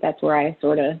 I think that's where I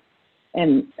sort of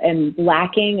am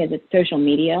lacking, is it's social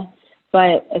media.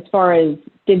 But as far as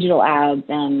digital ads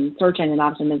and search engine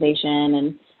optimization,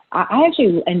 and I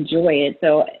actually enjoy it.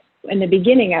 So in the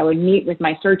beginning, I would meet with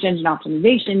my search engine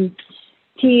optimization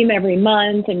team every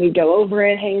month, and we'd go over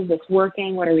it. Hey, is this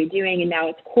working? What are we doing? And now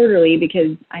it's quarterly,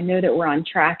 because I know that we're on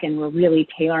track and we're really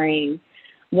tailoring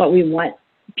what we want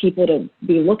people to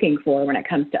be looking for when it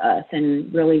comes to us,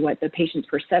 and really what the patient's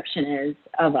perception is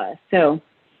of us. So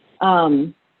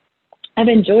I've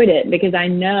enjoyed it because I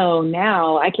know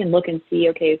now I can look and see,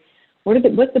 okay,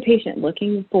 what's the patient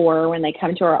looking for when they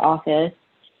come to our office?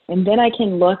 And then I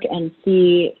can look and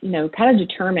see, kind of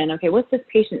determine, okay, what's this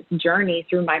patient's journey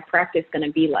through my practice going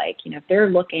to be like? If they're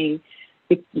looking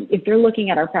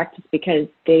at our practice because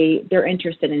they're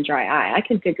interested in dry eye, I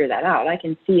can figure that out. I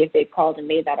can see if they've called and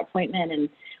made that appointment and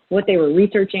what they were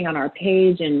researching on our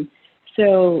page. And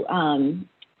so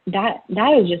that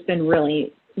has just been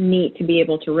really neat to be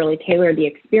able to really tailor the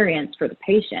experience for the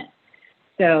patient.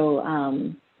 So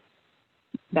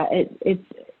it's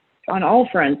on all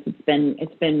fronts,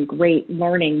 it's been great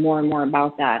learning more and more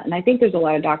about that. And I think there's a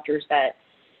lot of doctors that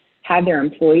have their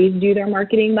employees do their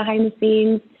marketing behind the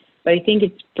scenes, but I think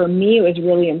for me, it was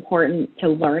really important to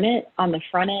learn it on the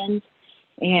front end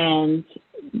and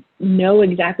know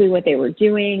exactly what they were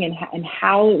doing and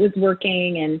how it was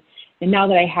working. And now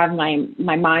that I have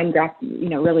my mind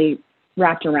really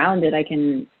wrapped around it, I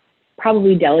can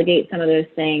probably delegate some of those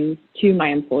things to my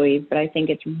employees, but I think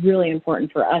it's really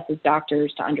important for us as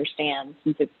doctors to understand,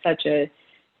 since it's such a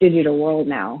digital world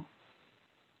now.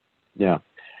 Yeah.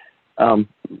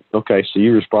 Okay, so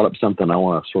you just brought up something I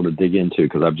want to sort of dig into,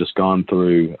 because I've just gone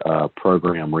through a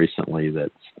program recently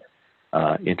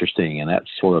that's interesting, and that's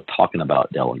sort of talking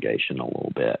about delegation a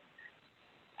little bit.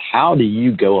 How do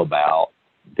you go about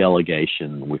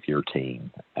delegation with your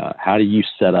team? How do you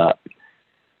set up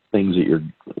things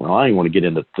that I don't want to get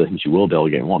into things you will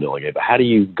delegate and won't delegate, but how do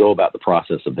you go about the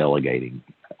process of delegating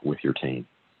with your team?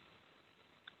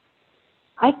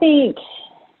 I think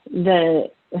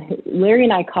Larry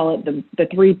and I call it the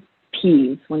 3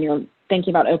 Ps when you're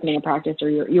thinking about opening a practice, or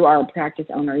you are a practice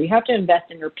owner. You have to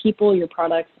invest in your people, your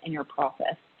products, and your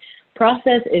process.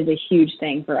 Process is a huge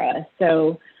thing for us.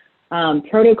 So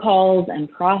protocols and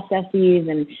processes,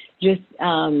 and just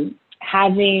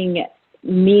having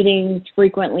meetings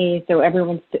frequently so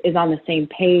everyone is on the same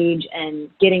page, and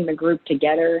getting the group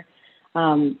together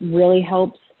really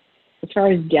helps. As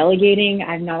far as delegating,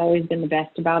 I've not always been the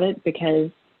best about it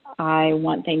because I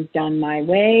want things done my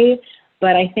way,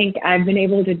 but I think I've been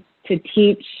able to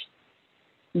teach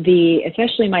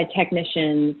especially my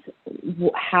technicians,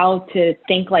 how to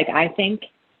think like I think.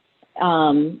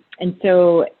 And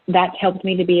so that's helped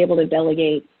me to be able to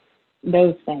delegate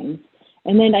those things.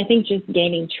 And then I think just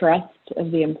gaining trust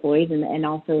of the employees and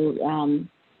also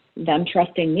them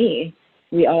trusting me.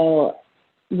 We all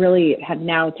really have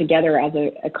now together as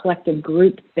a collective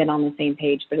group been on the same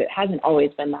page, but it hasn't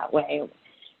always been that way.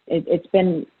 That's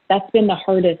been the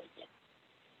hardest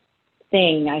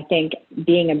thing, I think,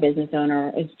 being a business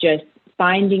owner, is just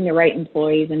finding the right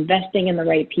employees, investing in the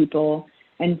right people,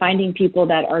 and finding people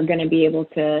that are going to be able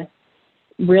to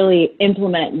really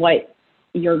implement what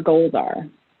your goals are.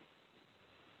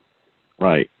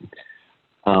 Right.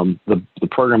 The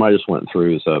program I just went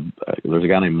through is there's a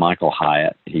guy named Michael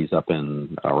Hyatt. He's up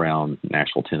in around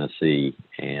Nashville, Tennessee,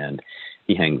 and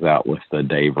he hangs out with the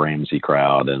Dave Ramsey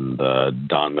crowd and the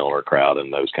Don Miller crowd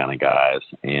and those kind of guys.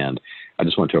 And I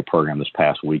just went to a program this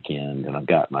past weekend, and I've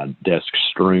got my desk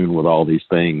strewn with all these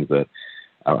things that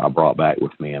I brought back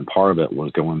with me. And part of it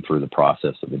was going through the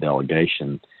process of the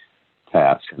delegation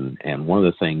task. And one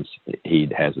of the things he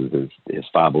has is his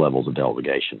 5 levels of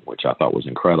delegation, which I thought was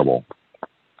incredible.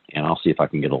 And I'll see if I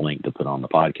can get a link to put on the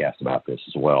podcast about this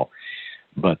as well.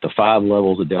 But the 5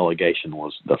 levels of delegation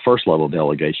was, the first level of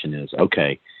delegation is,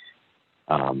 okay,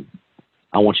 I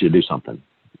want you to do something.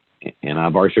 And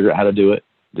I've already figured out how to do it.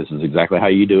 This is exactly how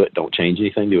you do it. Don't change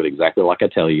anything. Do it exactly like I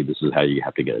tell you. This is how you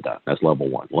have to get it done. That's level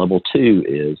 1. Level 2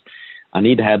 is, I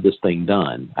need to have this thing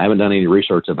done. I haven't done any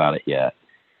research about it yet,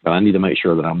 but I need to make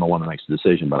sure that I'm the one that makes the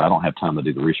decision, but I don't have time to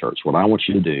do the research. What I want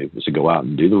you to do is to go out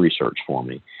and do the research for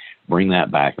me, bring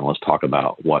that back, and let's talk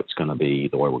about what's going to be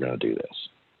the way we're going to do this.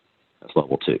 That's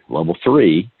level 2. Level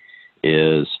 3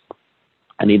 is,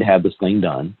 I need to have this thing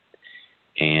done,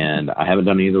 and I haven't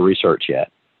done any of the research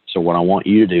yet. So what I want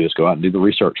you to do is go out and do the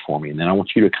research for me, and then I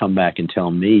want you to come back and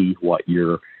tell me what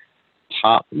your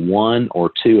top 1 or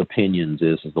 2 opinions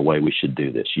is the way we should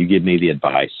do this. You give me the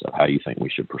advice of how you think we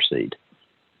should proceed.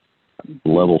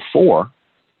 Level 4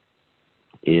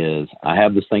 is, I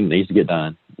have this thing that needs to get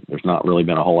done. There's not really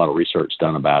been a whole lot of research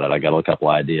done about it. I got a couple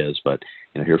ideas, but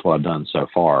here's what I've done so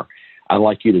far. I'd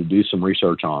like you to do some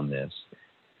research on this,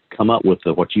 come up with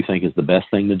what you think is the best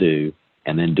thing to do,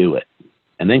 and then do it.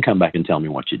 And then come back and tell me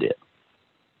what you did.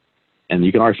 And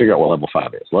you can already figure out what level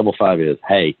 5 is. Level 5 is,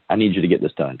 hey, I need you to get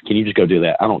this done. Can you just go do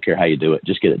that? I don't care how you do it.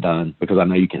 Just get it done, because I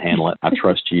know you can handle it. I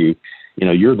trust you.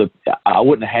 I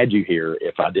wouldn't have had you here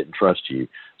if I didn't trust you.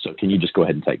 So can you just go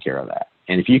ahead and take care of that?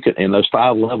 And if you could, in those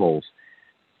 5 levels,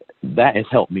 that has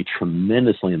helped me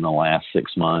tremendously in the last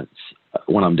 6 months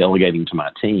when I'm delegating to my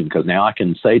team, because now I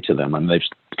can say to them, and they've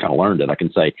kind of learned it, I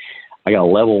can say, I got a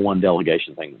level 1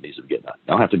 delegation thing that needs to get done.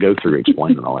 I don't have to go through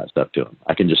explaining all that stuff to them.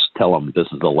 I can just tell them this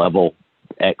is the level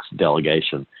X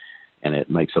delegation, and it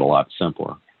makes it a lot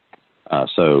simpler.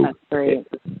 So that's great.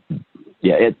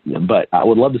 But I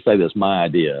would love to say this, my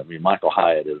idea. I mean, Michael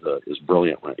Hyatt is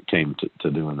brilliant when it came to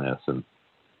doing this. And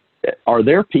are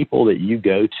there people that you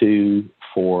go to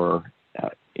for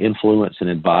influence and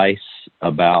advice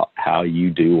about how you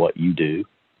do what you do?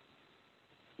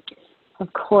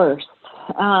 Of course.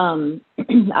 I'm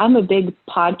a big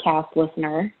podcast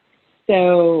listener.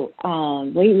 So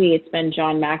lately it's been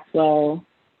John Maxwell.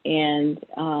 And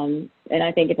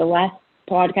I think at the last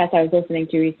podcast I was listening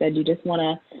to, he said, you just want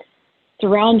to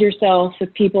surround yourself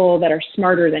with people that are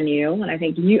smarter than you. And I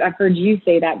think I've heard you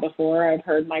say that before. I've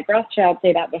heard Mike Rothschild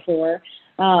say that before.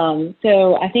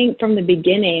 So I think from the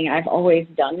beginning, I've always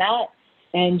done that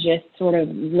and just sort of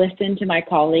listened to my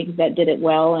colleagues that did it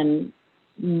well and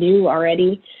knew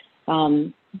already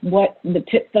what the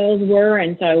pitfalls were.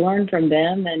 And so I learned from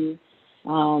them.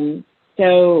 And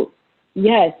so,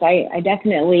 yes, I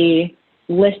definitely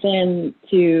listen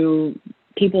to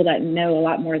people that know a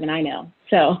lot more than I know.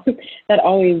 So that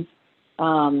always,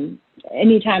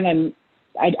 anytime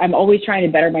I'm always trying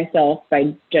to better myself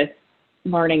by just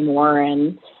learning more.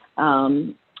 And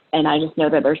I just know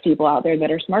that there's people out there that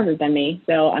are smarter than me.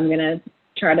 So I'm going to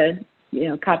try to,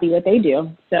 copy what they do.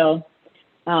 So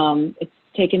it's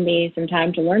taken me some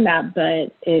time to learn that,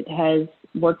 but it has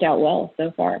worked out well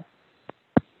so far.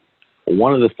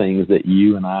 One of the things that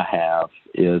you and I have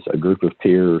is a group of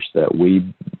peers that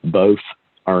we both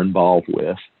are involved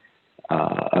with,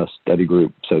 a study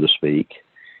group, so to speak.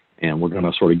 And we're going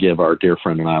to sort of give our dear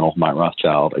friend and idol, Mike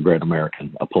Rothschild, a great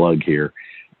American, a plug here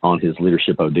on his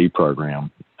Leadership OD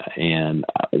program. And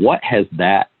what has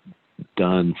that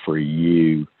done for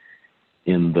you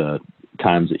in the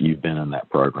times that you've been in that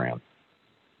program?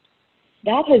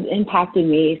 That has impacted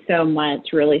me so much,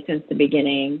 really, since the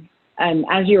beginning.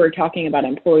 As you were talking about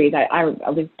employees, I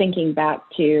was thinking back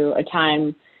to a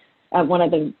time at one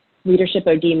of the Leadership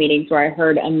OD meetings where I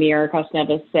heard Amir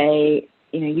Kosnevis say,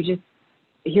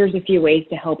 here's a few ways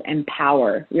to help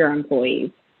empower your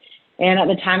employees. And at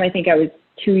the time, I think I was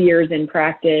 2 years in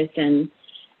practice, and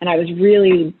And I was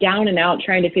really down and out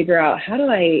trying to figure out how do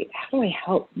I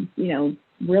help,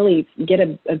 really get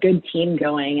a good team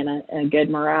going and a good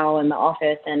morale in the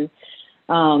office. And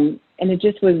it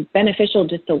just was beneficial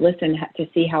just to listen to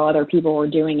see how other people were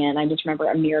doing it. And I just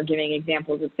remember Amir giving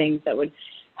examples of things that would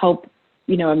help,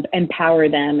 empower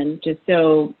them. And just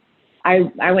so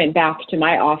I went back to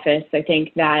my office, I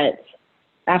think that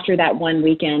after that one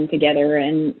weekend together,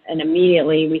 and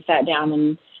immediately we sat down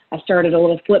and I started a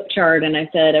little flip chart, and I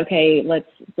said, okay, let's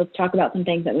talk about some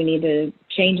things that we need to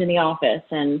change in the office.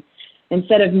 And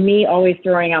instead of me always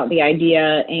throwing out the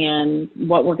idea and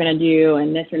what we're going to do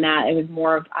and this and that, it was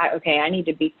more of, I need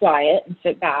to be quiet and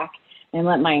sit back and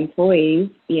let my employees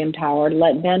be empowered,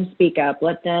 let them speak up,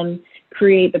 let them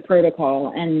create the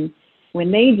protocol. And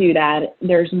when they do that,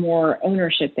 there's more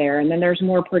ownership there, and then there's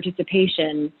more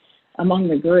participation among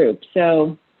the group.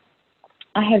 So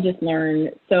I have just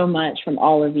learned so much from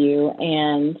all of you,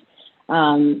 and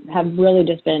have really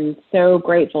just been so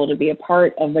grateful to be a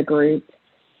part of the group,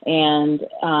 and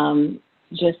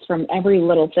just from every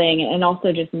little thing, and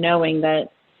also just knowing that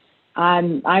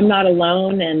I'm not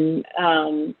alone, and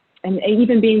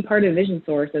even being part of Vision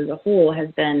Source as a whole has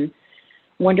been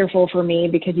wonderful for me,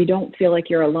 because you don't feel like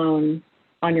you're alone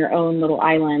on your own little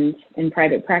island in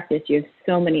private practice. You have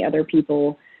so many other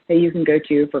people that you can go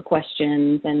to for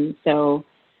questions. And so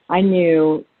I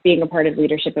knew being a part of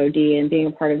Leadership OD and being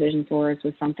a part of Vision Source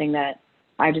was something that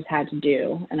I just had to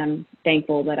do, and I'm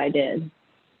thankful that I did.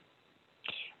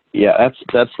 Yeah,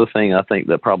 that's the thing I think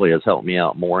that probably has helped me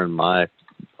out more in my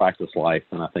practice life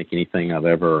than I think anything I've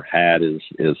ever had is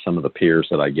some of the peers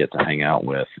that I get to hang out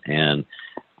with. And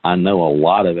I know a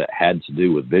lot of it had to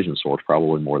do with Vision Source,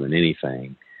 probably more than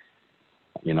anything.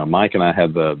 Mike and I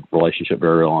have a relationship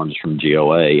very early on just from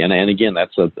GOA. And again,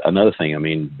 that's another thing. I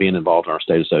mean, being involved in our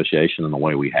state association in the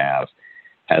way we have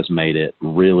has made it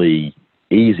really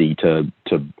easy to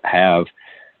have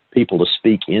people to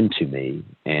speak into me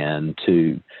and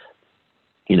to,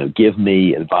 give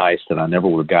me advice that I never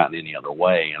would have gotten any other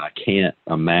way. And I can't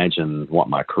imagine what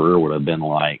my career would have been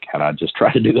like had I just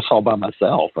tried to do this all by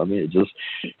myself. I mean, it just,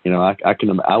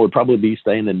 I would probably be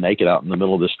standing naked out in the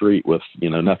middle of the street with,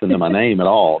 nothing to my name at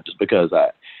all, just because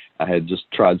I had just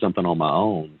tried something on my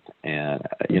own. And,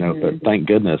 but thank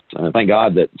goodness, thank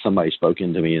God that somebody spoke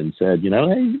into me and said,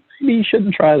 hey, maybe you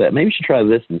shouldn't try that. Maybe you should try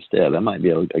this instead. That might be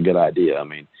a good idea. I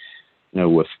mean,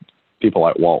 with people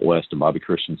like Walt West and Bobby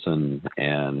Christensen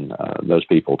and those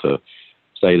people to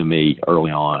say to me early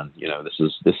on,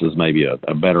 this is maybe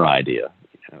a better idea,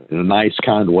 in a nice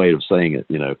kind of way of saying it,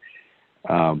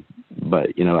 but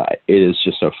it is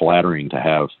just so flattering to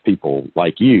have people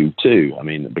like you too. I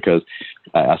mean, because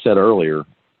I said earlier,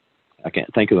 I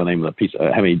can't think of the name of the piece,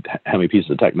 how many pieces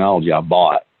of technology I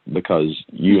bought because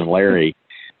you and Larry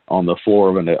on the floor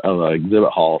of an exhibit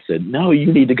hall said, no,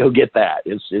 you need to go get that.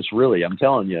 It's really, I'm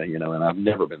telling you, and I've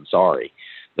never been sorry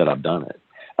that I've done it.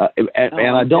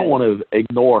 And I don't want to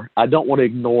ignore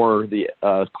the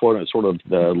quote, sort of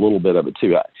the little bit of it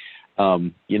too.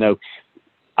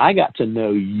 I got to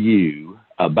know you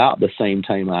about the same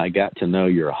time I got to know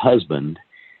your husband,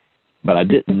 but I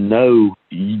didn't know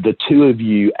the two of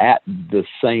you at the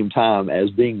same time as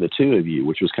being the two of you,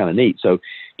 which was kind of neat. So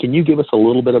can you give us a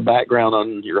little bit of background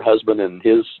on your husband and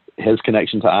his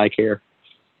connection to eye care?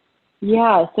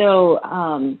 Yeah, so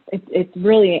it's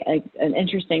really an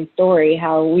interesting story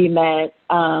how we met.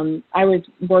 I was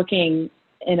working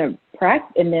in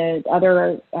the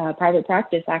other private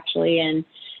practice actually, and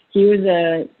he was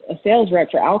a sales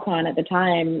rep for Alcon at the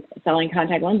time, selling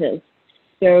contact lenses.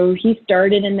 So he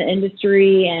started in the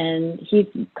industry, and he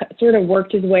sort of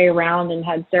worked his way around and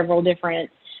had several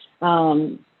different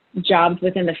jobs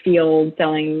within the field,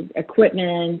 selling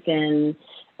equipment, and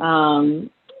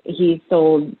he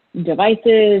sold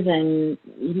devices, and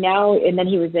then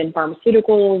he was in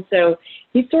pharmaceuticals. So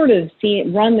he sort of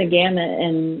run the gamut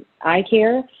in eye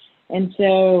care. And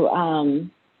so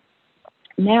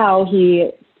now he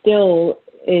still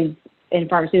is in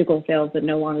pharmaceutical sales, but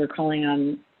no longer calling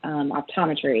on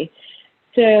optometry.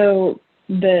 So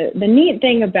the neat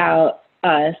thing about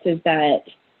us is that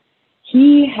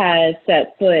he has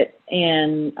set foot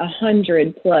in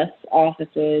 100+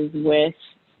 offices with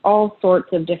all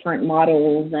sorts of different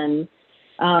models and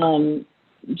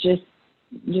just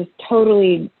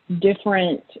totally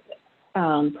different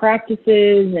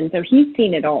practices. And so he's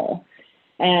seen it all.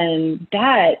 And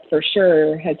that for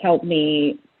sure has helped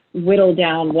me whittle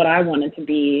down what I wanted to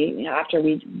be. After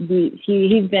he's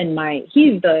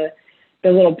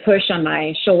the little push on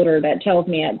my shoulder that tells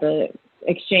me at the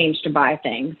exchange to buy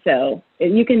things. So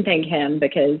you can thank him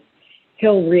because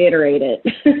he'll reiterate it.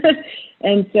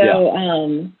 And so,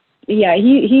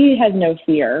 he has no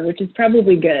fear, which is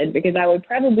probably good, because I would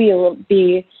probably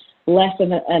be less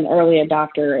of an early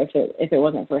adopter if it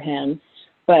wasn't for him.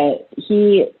 But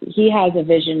he has a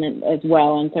vision as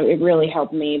well, and so it really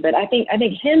helped me. But I think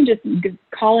him just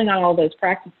calling on all those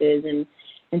practices and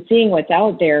seeing what's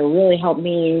out there really helped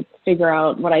me figure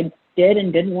out what I did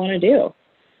and didn't want to do.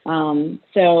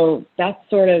 So that's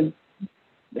sort of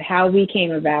how we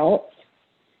came about.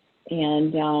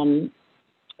 And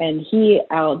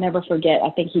I'll never forget, I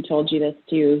think he told you this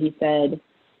too. He said,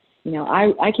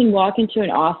 I can walk into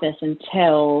an office and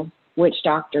tell which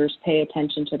doctors pay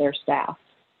attention to their staff.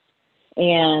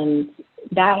 And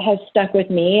that has stuck with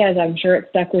me, as I'm sure it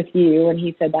stuck with you, and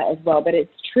he said that as well. But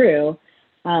it's true.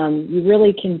 You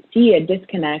really can see a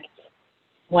disconnect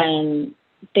when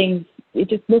it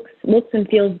just looks and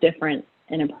feels different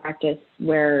in a practice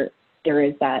where there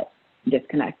is that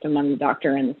disconnect among the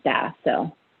doctor and the staff.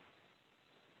 So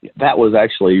that was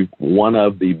actually one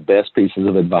of the best pieces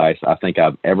of advice I think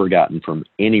I've ever gotten from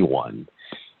anyone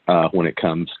when it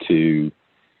comes to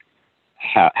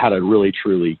how to really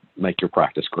truly make your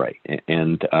practice great.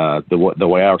 And the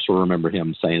way I sort of remember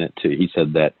him saying it too, he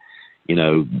said that,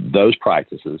 those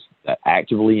practices that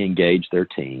actively engage their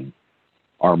team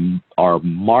are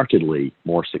markedly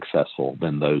more successful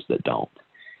than those that don't.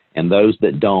 And those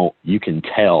that don't, you can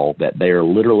tell that they are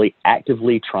literally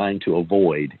actively trying to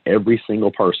avoid every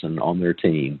single person on their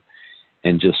team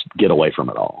and just get away from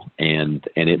it all. And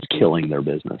it's killing their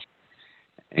business.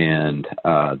 And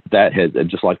that has,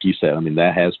 just like you said,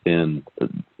 that has been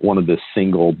one of the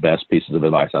single best pieces of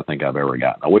advice I think I've ever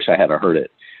gotten. I wish I had heard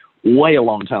it way a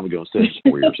long time ago instead of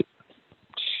 4 years ago.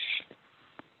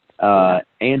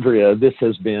 Andrea, this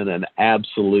has been an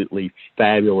absolutely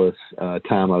fabulous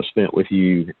time I've spent with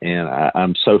you, and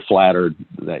I'm so flattered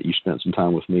that you spent some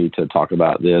time with me to talk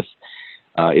about this.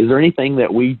 Is there anything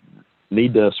that we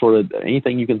need to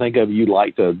anything you can think of you'd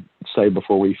like to say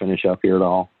before we finish up here at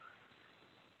all?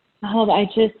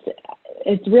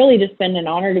 It's really just been an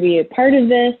honor to be a part of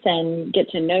this and get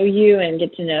to know you and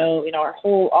get to know,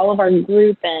 all of our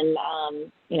group. And,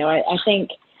 I think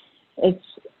it's,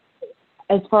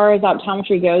 as far as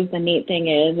optometry goes, the neat thing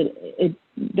is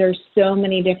there's so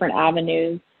many different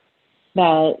avenues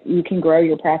that you can grow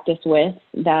your practice with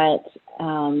that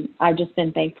I've just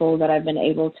been thankful that I've been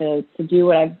able to do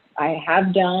what I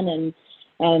have done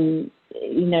and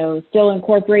still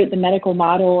incorporate the medical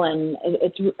model. And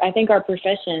I think our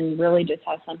profession really just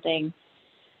has something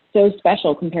so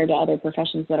special compared to other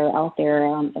professions that are out there,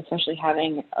 especially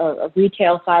having a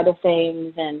retail side of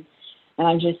things. And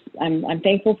I'm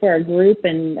thankful for our group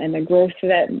and the growth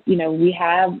that, we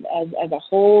have as a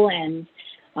whole. And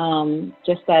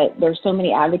just that there's so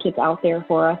many advocates out there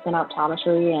for us in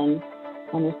optometry. And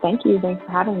just thanks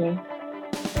for having me.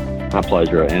 My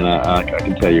pleasure. And I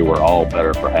can tell you we're all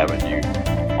better for having you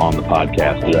on the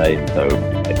podcast today. So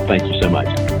thank you so much.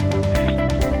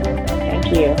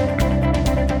 Thank you.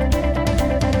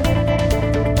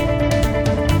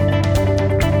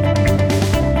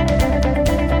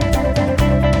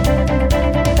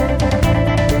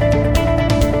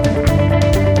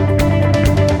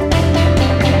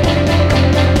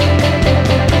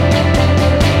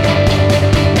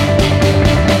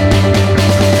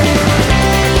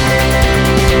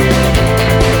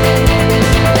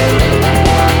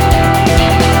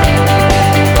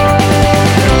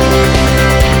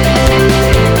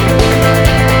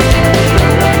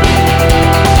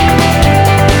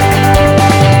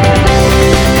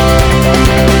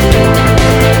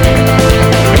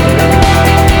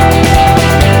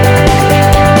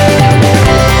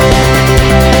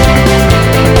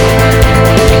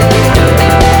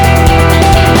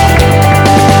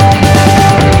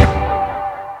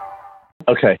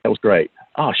 Okay, that was great.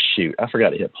 Oh, shoot. I forgot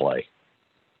to hit play.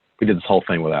 We did this whole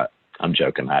thing without, I'm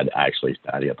joking. I did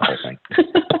the whole thing.